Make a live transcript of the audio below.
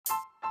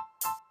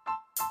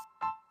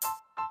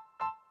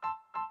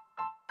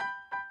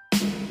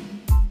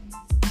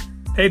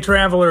Hey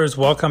travelers,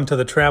 welcome to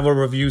the Travel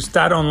Reviews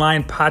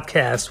Online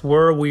podcast,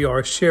 where we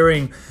are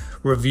sharing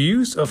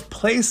reviews of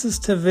places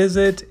to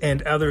visit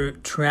and other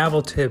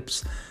travel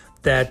tips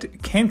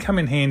that can come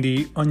in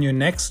handy on your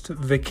next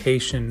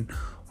vacation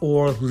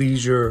or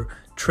leisure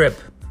trip.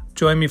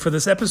 Join me for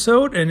this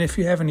episode, and if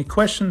you have any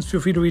questions,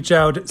 feel free to reach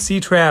out at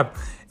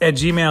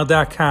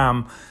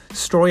ctrap@gmail.com.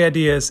 Story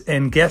ideas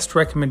and guest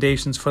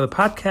recommendations for the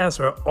podcast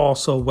are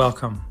also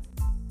welcome.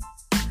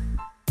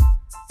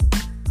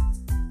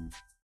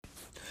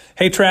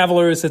 Hey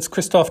travelers, it's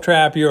Christoph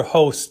Trapp, your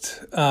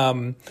host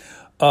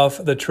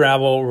of the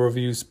Travel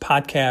Reviews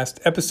podcast,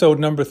 episode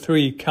number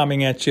 3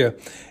 coming at you.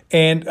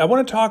 And I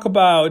want to talk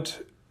about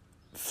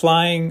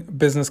flying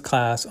business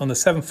class on the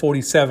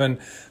 747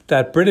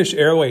 that British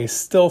Airways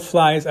still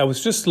flies. I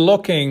was just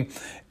looking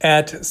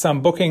at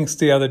some bookings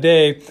the other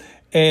day,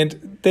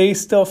 and they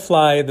still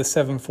fly the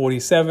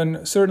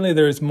 747. Certainly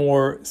there's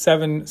more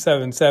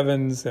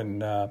 777s,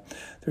 and I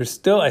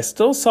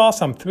still saw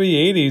some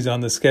 380s on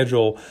the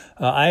schedule.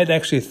 I had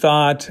actually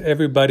thought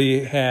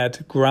everybody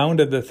had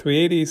grounded the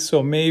 380s,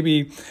 so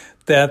maybe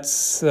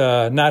that's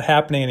not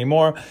happening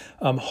anymore.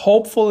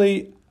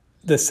 Hopefully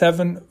the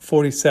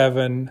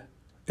 747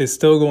 is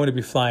still going to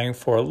be flying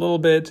for a little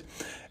bit.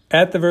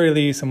 At the very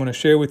least, I'm going to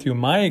share with you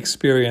my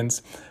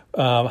experience,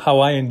 how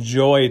I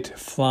enjoyed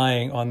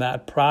flying on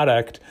that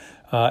product.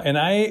 And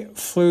I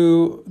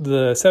flew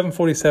the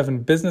 747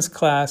 business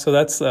class, so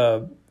that's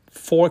a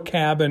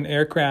 4-cabin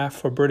aircraft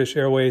for British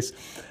Airways,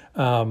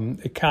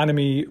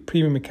 economy,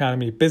 premium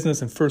economy,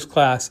 business, and first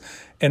class.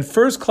 And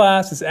first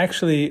class is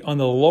actually on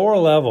the lower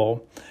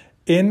level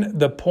in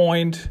the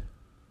point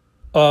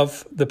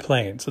of the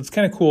plane. So it's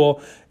kind of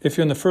cool. If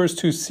you're in the first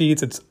 2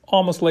 seats, it's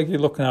almost like you're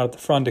looking out at the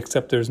front,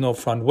 except there's no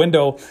front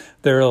window.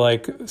 They're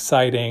like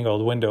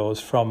side-angled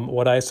windows from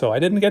what I saw. I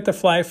didn't get to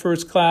fly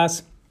first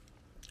class,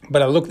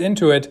 but I looked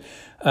into it.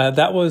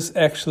 That was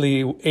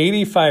actually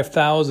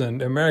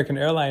 85,000 American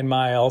airline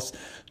miles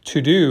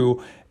to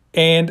do.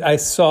 And I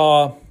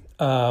saw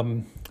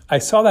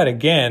that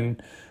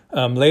again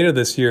later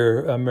this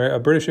year,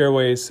 British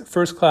Airways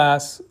first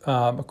class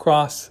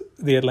across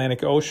the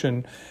Atlantic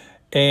Ocean.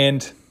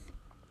 And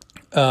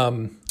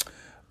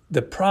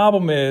the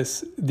problem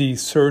is the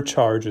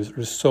surcharges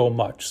are so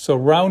much. So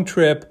round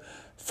trip,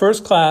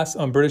 first class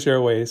on British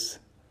Airways,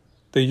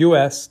 the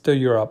US to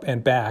Europe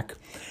and back,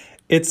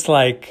 it's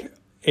like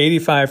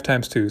 85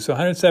 times 2, so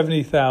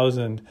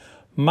 170,000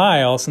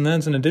 miles, and then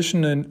it's an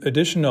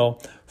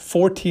additional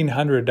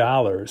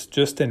 $1,400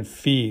 just in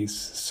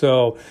fees.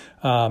 So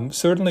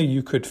certainly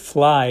you could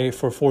fly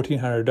for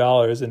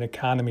 $1,400 in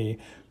economy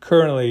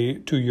currently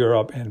to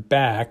Europe and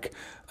back.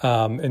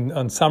 And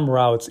on some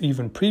routes,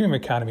 even premium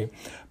economy.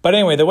 But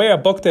anyway, the way I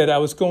booked it, I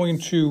was going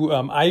to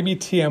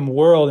IBTM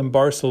World in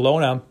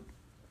Barcelona.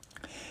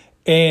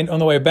 And on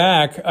the way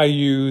back, I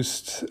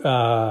used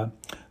the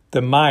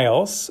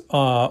miles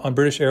on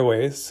British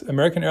Airways,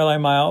 American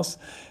Airline miles.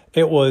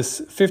 It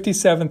was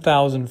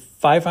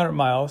 57,500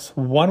 miles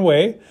one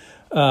way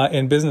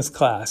in business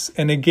class.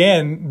 And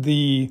again,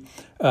 the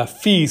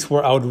fees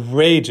were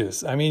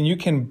outrageous. I mean, you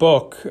can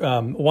book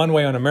one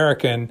way on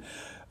American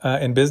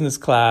in business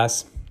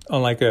class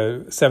on like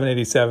a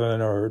 787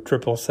 or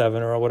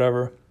 777 or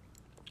whatever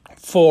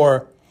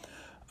for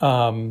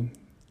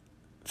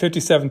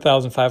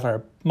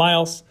 57,500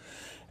 miles.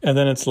 And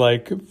then it's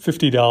like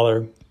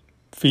 $50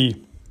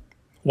 fee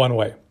one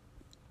way.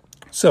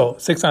 So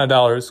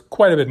 $600,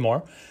 quite a bit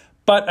more.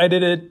 But I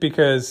did it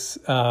because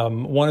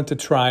wanted to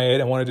try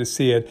it. I wanted to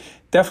see it.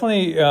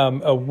 Definitely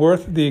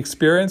worth the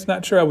experience.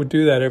 Not sure I would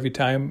do that every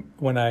time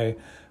when I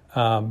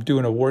do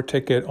an award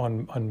ticket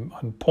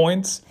on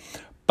points.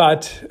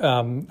 But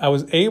I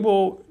was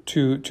able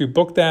to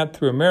book that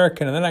through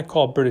American, and then I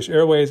called British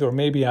Airways, or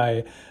maybe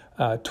I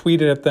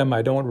tweeted at them.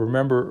 I don't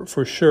remember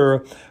for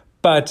sure.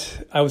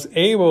 But I was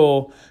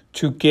able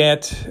to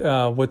get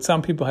what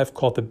some people have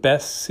called the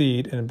best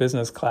seat in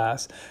business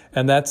class.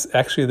 And that's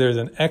actually, there's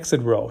an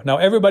exit row. Now,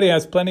 everybody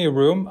has plenty of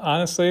room,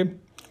 honestly,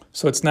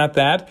 so it's not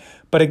that.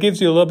 But it gives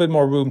you a little bit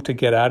more room to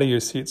get out of your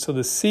seat. So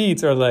the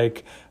seats are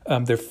like,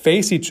 they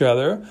face each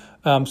other.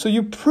 So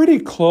you're pretty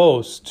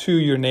close to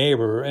your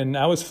neighbor. And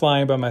I was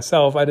flying by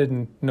myself. I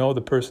didn't know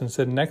the person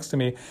sitting next to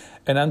me.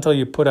 And until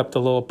you put up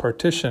the little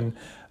partition,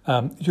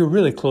 you're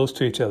really close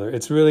to each other.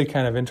 It's really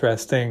kind of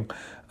interesting.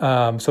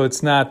 So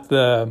it's not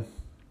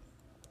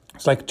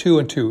it's like 2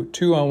 and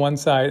 2 on one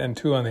side and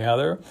 2 on the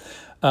other.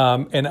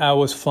 And I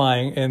was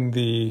flying in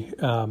the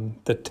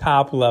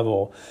top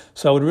level.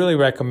 So I would really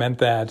recommend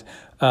that.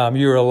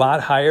 You're a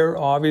lot higher,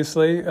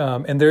 obviously.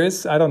 And there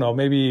is, I don't know,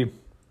 maybe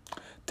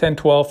 10,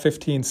 12,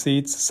 15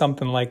 seats,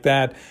 something like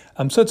that.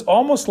 So it's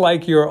almost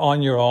like you're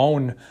on your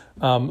own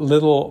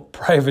little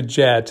private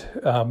jet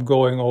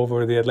going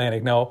over the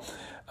Atlantic. Now,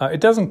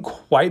 it doesn't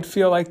quite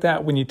feel like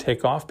that when you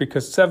take off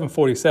because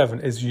 747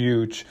 is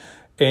huge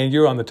and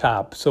you're on the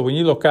top. So when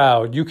you look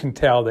out, you can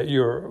tell that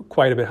you're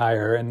quite a bit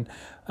higher. And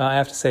I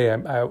have to say,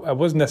 I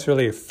wasn't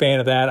necessarily a fan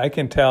of that. I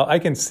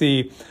can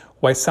see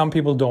why some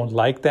people don't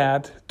like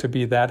that to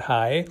be that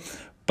high.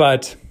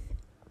 But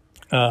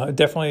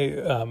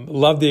Definitely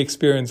loved the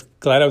experience.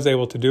 Glad I was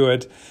able to do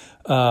it,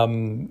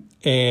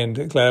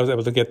 and glad I was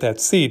able to get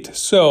that seat.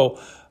 So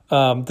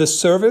the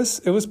service,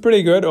 it was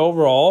pretty good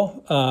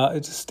overall.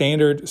 It's a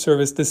standard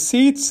service. The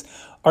seats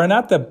are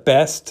not the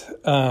best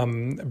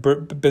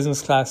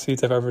business class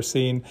seats I've ever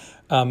seen.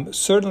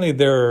 Certainly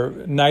they're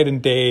night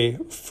and day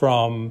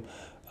from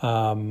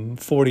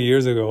 40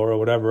 years ago or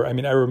whatever. I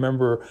mean, I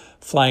remember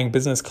flying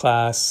business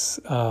class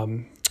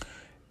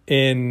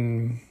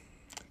in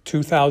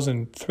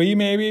 2003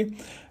 maybe.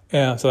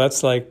 Yeah, so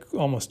that's like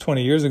almost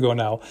 20 years ago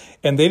now.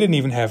 And they didn't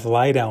even have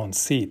lie-down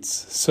seats.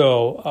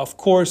 So, of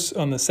course,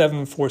 on the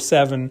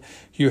 747,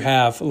 you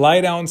have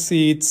lie-down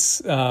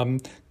seats,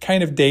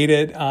 kind of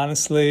dated,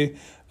 honestly.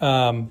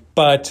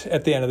 But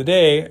at the end of the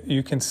day,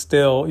 you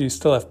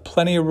still have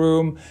plenty of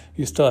room,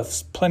 you still have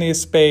plenty of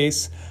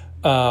space,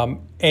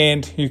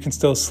 and you can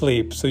still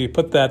sleep. So you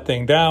put that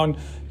thing down,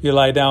 you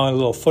lie down in a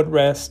little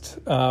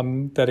footrest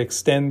that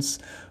extends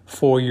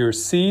for your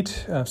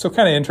seat. So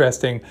kind of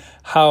interesting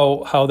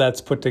how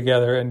that's put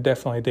together, and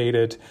definitely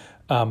dated.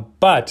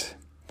 But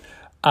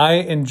I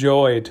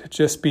enjoyed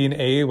just being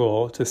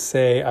able to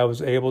say I was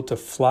able to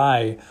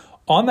fly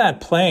on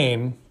that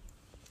plane,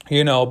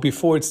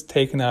 before it's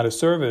taken out of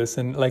service.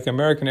 And like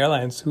American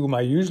Airlines, whom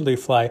I usually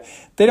fly,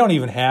 they don't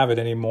even have it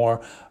anymore.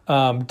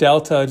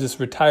 Delta just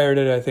retired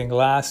it, I think,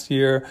 last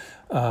year.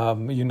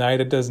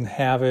 United doesn't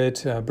have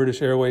it.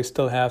 British Airways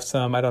still have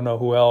some. I don't know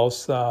who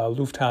else.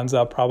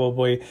 Lufthansa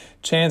probably.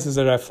 Chances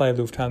that I fly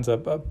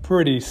Lufthansa are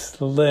pretty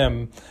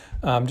slim,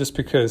 just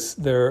because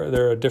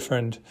they're a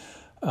different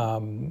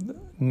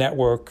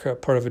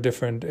network, part of a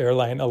different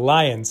airline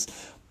alliance.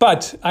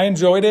 But I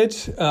enjoyed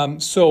it.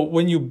 So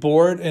when you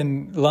board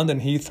in London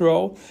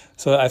Heathrow,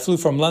 so I flew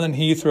from London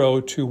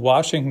Heathrow to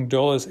Washington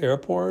Dulles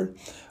Airport.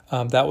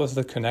 That was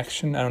the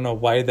connection. I don't know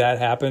why that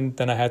happened.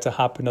 Then I had to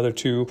hop another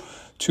two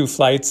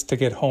flights to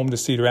get home to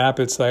Cedar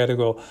Rapids. So I had to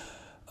go,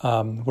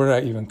 where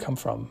did I even come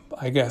from?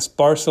 I guess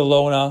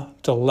Barcelona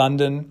to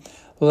London,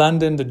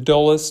 London to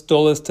Dulles,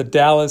 Dulles to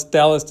Dallas,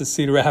 Dallas to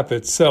Cedar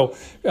Rapids. So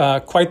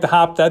quite the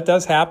hop. That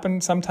does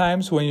happen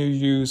sometimes when you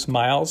use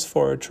miles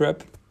for a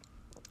trip.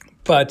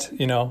 But,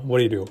 what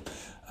do you do?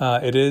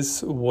 It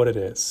is what it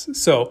is.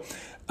 So,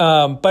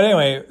 but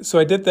anyway, so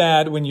I did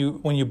that. When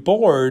you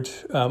board,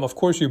 of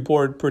course you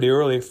board pretty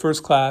early,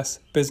 first class,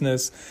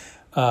 business,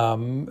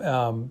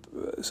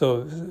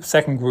 so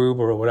second group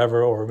or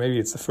whatever, or maybe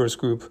it's the first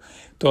group.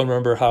 Don't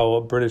remember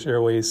how British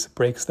Airways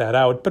breaks that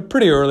out, but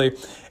pretty early.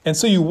 And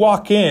so you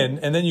walk in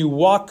and then you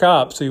walk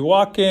up. So you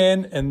walk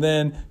in and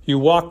then you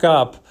walk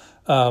up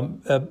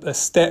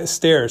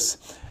stairs.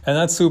 And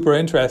that's super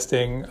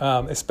interesting,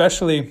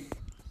 especially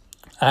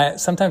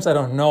sometimes I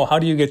don't know, how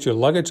do you get your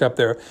luggage up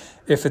there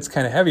if it's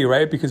kind of heavy,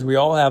 right? Because we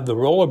all have the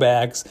roller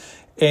bags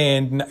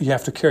and you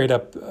have to carry it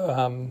up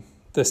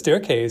the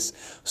staircase.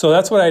 So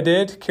that's what I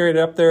did, carried it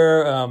up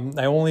there.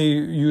 I only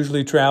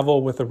usually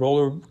travel with a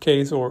roller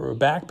case or a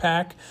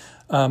backpack.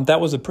 That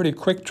was a pretty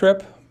quick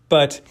trip,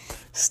 but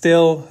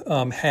still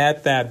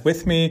had that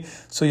with me.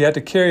 So you had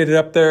to carry it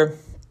up there.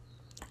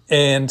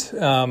 And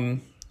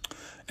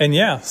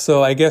yeah,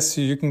 so I guess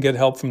you can get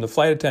help from the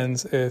flight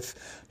attendants if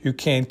you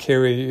can't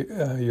carry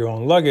your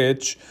own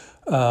luggage,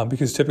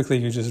 because typically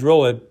you just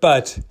roll it.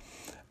 But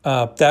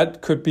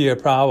that could be a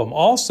problem.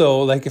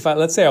 Also, like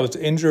let's say I was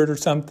injured or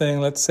something.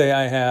 Let's say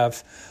I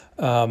have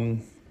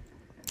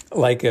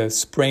like a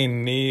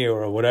sprained knee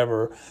or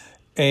whatever,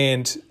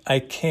 and I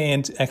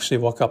can't actually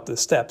walk up the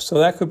steps. So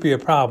that could be a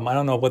problem. I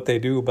don't know what they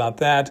do about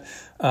that.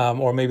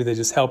 Or maybe they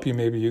just help you.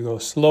 Maybe you go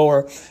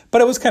slower.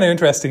 But it was kind of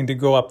interesting to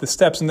go up the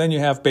steps. And then you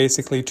have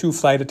basically two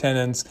flight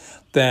attendants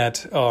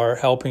that are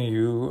helping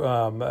you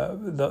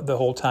the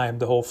whole time,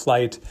 the whole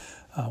flight,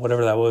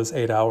 whatever that was,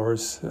 8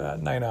 hours,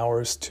 9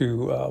 hours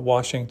to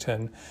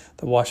Washington,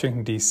 the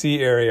Washington,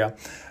 D.C. area.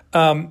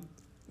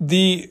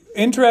 The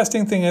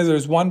interesting thing is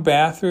there's one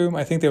bathroom.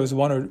 I think there was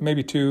one or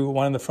maybe two,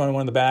 one in the front and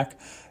one in the back.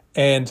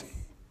 And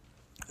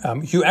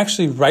you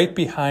actually right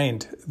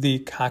behind the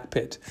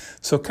cockpit.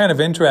 So kind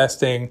of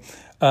interesting.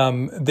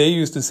 They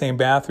use the same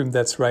bathroom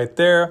that's right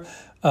there,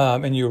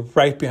 and you're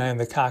right behind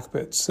the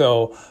cockpit.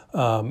 So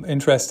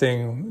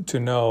interesting to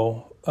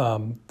know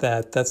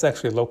that that's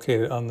actually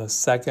located on the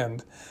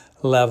second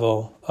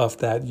level of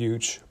that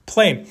huge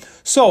plane.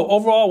 So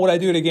overall, would I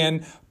do it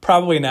again?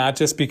 Probably not,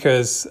 just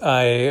because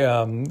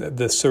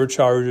the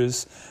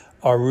surcharges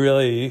are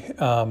really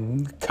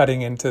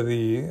cutting into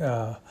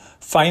the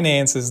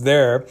finances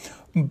there.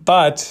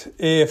 But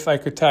if I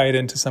could tie it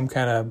into some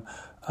kind of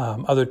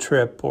other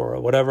trip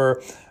or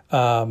whatever,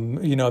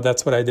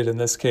 that's what I did in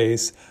this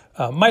case.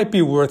 Might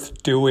be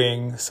worth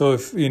doing. So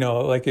if,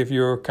 like if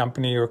your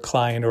company or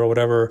client or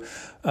whatever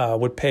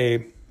would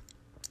pay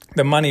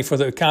the money for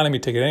the economy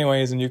ticket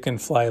anyways, and you can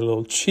fly a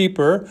little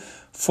cheaper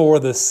for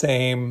the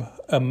same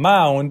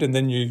amount, and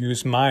then you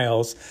use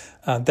miles,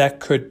 that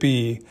could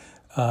be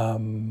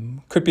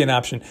an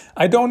option.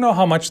 I don't know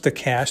how much the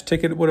cash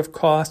ticket would have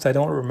cost. I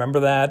don't remember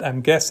that.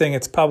 I'm guessing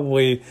it's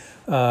probably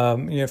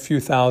a few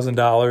 $1,000s,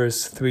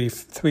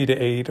 $3 to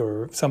 $8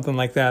 or something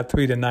like that,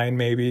 $3 to $9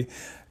 maybe.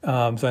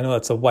 So I know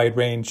that's a wide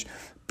range,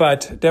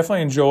 but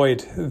definitely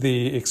enjoyed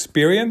the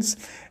experience,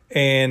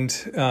 and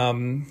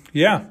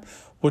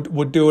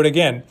would do it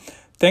again.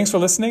 Thanks for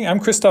listening. I'm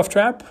Christoph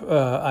Trapp.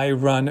 I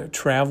run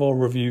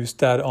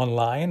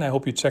travelreviews.online. I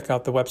hope you check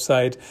out the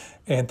website,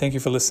 and thank you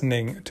for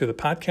listening to the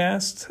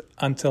podcast.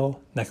 Until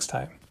next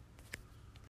time.